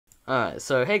Alright,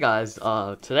 so hey guys,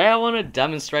 today I want to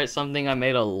demonstrate something I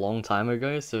made a long time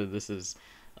ago. So this is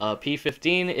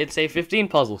P15. It's a 15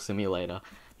 puzzle simulator.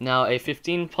 Now, a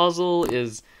 15 puzzle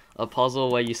is a puzzle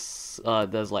where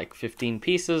there's like 15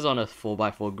 pieces on a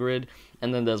 4x4 grid,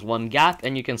 and then there's one gap,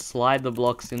 and you can slide the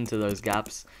blocks into those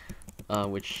gaps,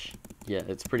 which, yeah,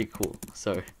 it's pretty cool.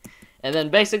 So, and then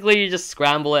basically you just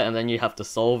scramble it, and then you have to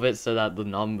solve it so that the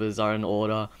numbers are in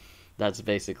order. That's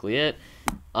basically it.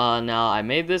 Now I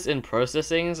made this in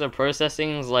processing. So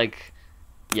processing is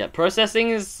processing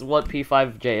is what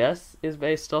P5JS is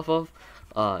based off of.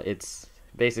 It's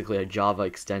basically a Java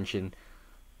extension.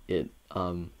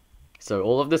 So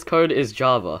all of this code is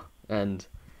Java, and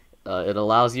it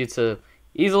allows you to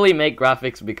easily make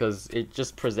graphics because it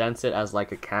just presents it as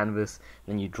like a canvas,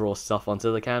 and you draw stuff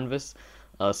onto the canvas.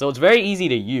 So it's very easy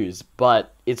to use,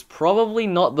 but it's probably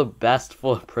not the best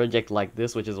for a project like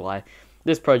this, which is why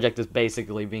this project is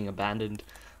basically being abandoned.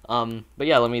 But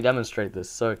yeah, let me demonstrate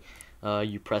this. So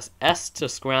you press S to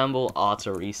scramble, R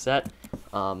to reset,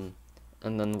 and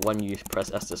then when you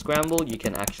press S to scramble, you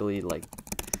can actually like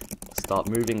start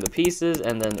moving the pieces,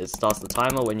 and then it starts the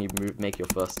timer when you make your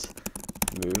first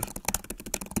move.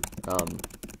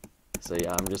 So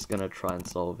yeah, I'm just gonna try and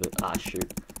solve it. Ah,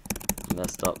 shoot,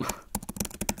 messed up.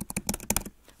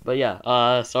 But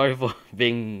yeah, sorry for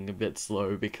being a bit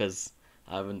slow because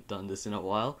I haven't done this in a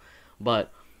while.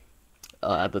 But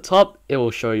at the top, it will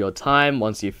show your time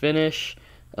once you finish,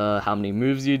 how many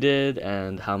moves you did,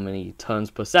 and how many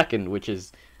turns per second, which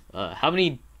is how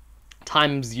many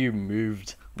times you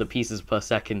moved the pieces per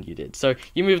second you did. So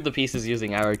you moved the pieces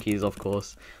using arrow keys, of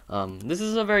course. This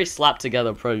is a very slapped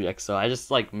together project, so I just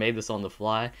like made this on the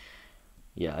fly.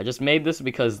 Yeah, I just made this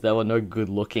because there were no good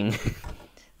looking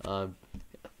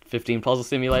 15 puzzle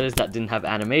simulators that didn't have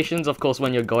animations. Of course,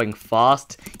 when you're going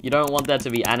fast, you don't want there to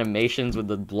be animations with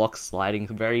the blocks sliding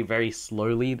very, very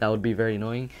slowly. That would be very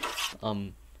annoying.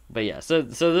 But yeah, so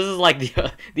this is like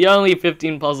the only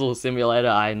 15 puzzle simulator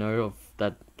I know of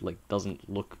that like doesn't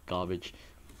look garbage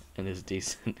and is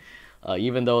decent,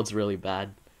 even though it's really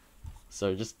bad.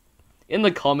 So just in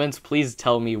the comments, please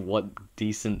tell me what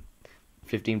decent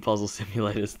 15 puzzle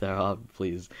simulators there are,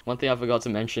 please. One thing I forgot to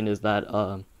mention is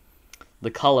that the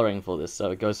coloring for this.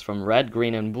 So it goes from red,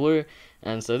 green, and blue,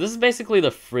 and so this is basically the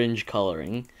fringe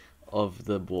coloring of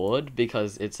the board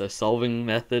because it's a solving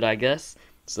method, I guess.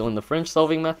 So in the fringe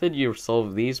solving method, you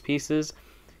solve these pieces,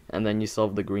 and then you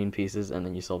solve the green pieces, and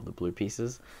then you solve the blue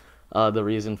pieces. The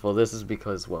reason for this is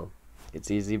because, well, it's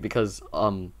easy because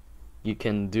you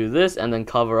can do this and then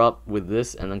cover up with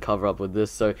this and then cover up with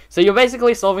this. So you're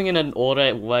basically solving in an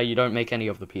order where you don't make any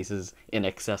of the pieces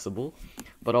inaccessible.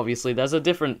 But obviously there is a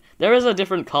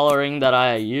different coloring that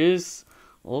I use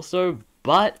also,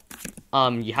 but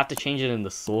you have to change it in the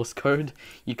source code.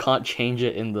 You can't change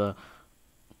it in the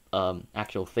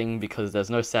actual thing because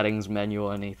there's no settings menu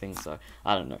or anything, so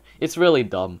I don't know. It's really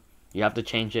dumb. You have to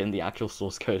change it in the actual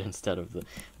source code instead of the...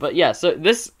 But yeah, so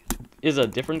this is a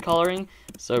different coloring.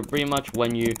 So pretty much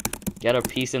when you get a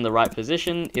piece in the right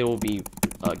position, it will be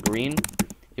green.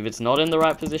 If it's not in the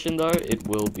right position though, it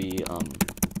will be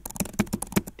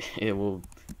it will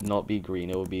not be green.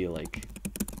 It will be like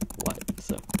white.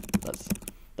 So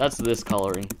that's this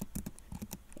coloring.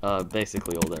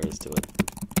 Basically all there is to it.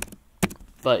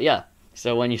 But yeah,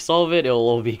 so when you solve it, it'll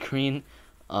all be green.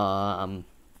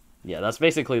 Yeah, that's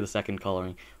basically the second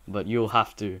coloring, but you'll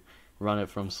have to run it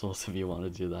from source if you want to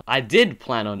do that. I did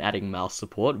plan on adding mouse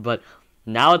support, but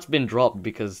now it's been dropped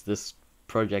because this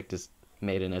project is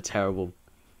made in a terrible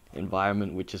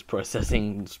environment, which is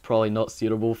processing. It's probably not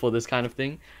suitable for this kind of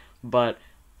thing. But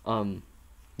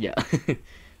yeah.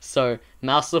 So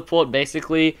mouse support,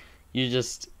 basically you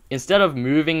just, instead of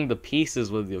moving the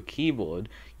pieces with your keyboard,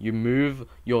 you move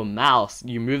your mouse,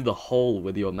 you move the hole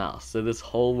with your mouse. So this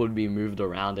hole would be moved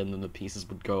around and then the pieces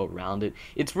would go around it.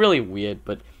 It's really weird,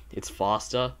 but it's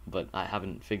faster, but I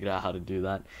haven't figured out how to do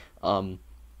that.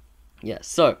 Yeah,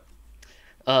 so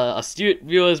astute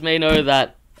viewers may know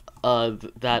that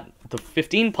that the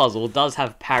 15 puzzle does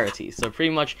have parity. So pretty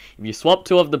much if you swap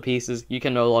two of the pieces, you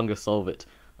can no longer solve it.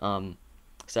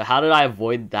 So how did I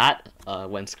avoid that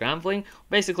when scrambling?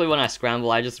 Basically, when I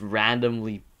scramble, I just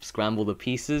randomly scramble the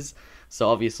pieces. So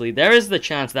obviously, there is the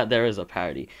chance that there is a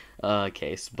parity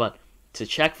case. But to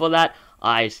check for that,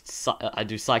 I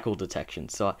do cycle detection.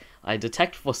 So I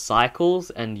detect for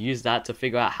cycles and use that to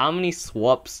figure out how many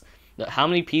swaps, how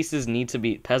many pieces need to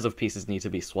be, pairs of pieces need to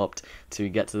be swapped to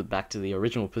get back to the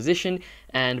original position.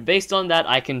 And based on that,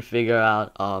 I can figure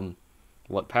out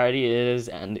what parity it is,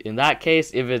 and in that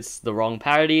case, if it's the wrong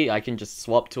parity, I can just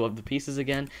swap two of the pieces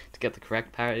again to get the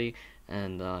correct parity,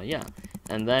 and yeah,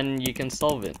 and then you can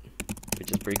solve it.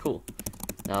 which is pretty cool.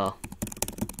 Now,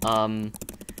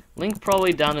 link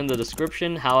probably down in the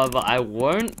description. However, I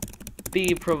won't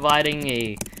be providing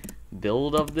a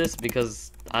build of this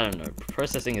because, I don't know,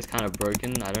 processing is kind of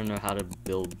broken. I don't know how to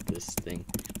build this thing,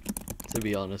 to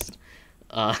be honest.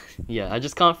 Yeah, I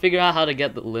just can't figure out how to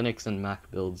get the Linux and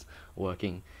Mac builds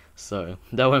working. So,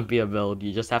 there won't be a build,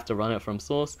 you just have to run it from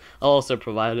source. I'll also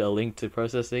provide a link to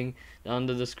processing down in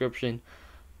the description.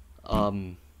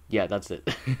 Yeah, that's it.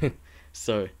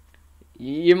 So,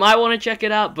 you might want to check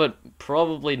it out, but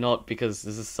probably not because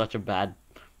this is such a bad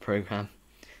program.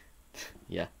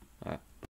 Yeah.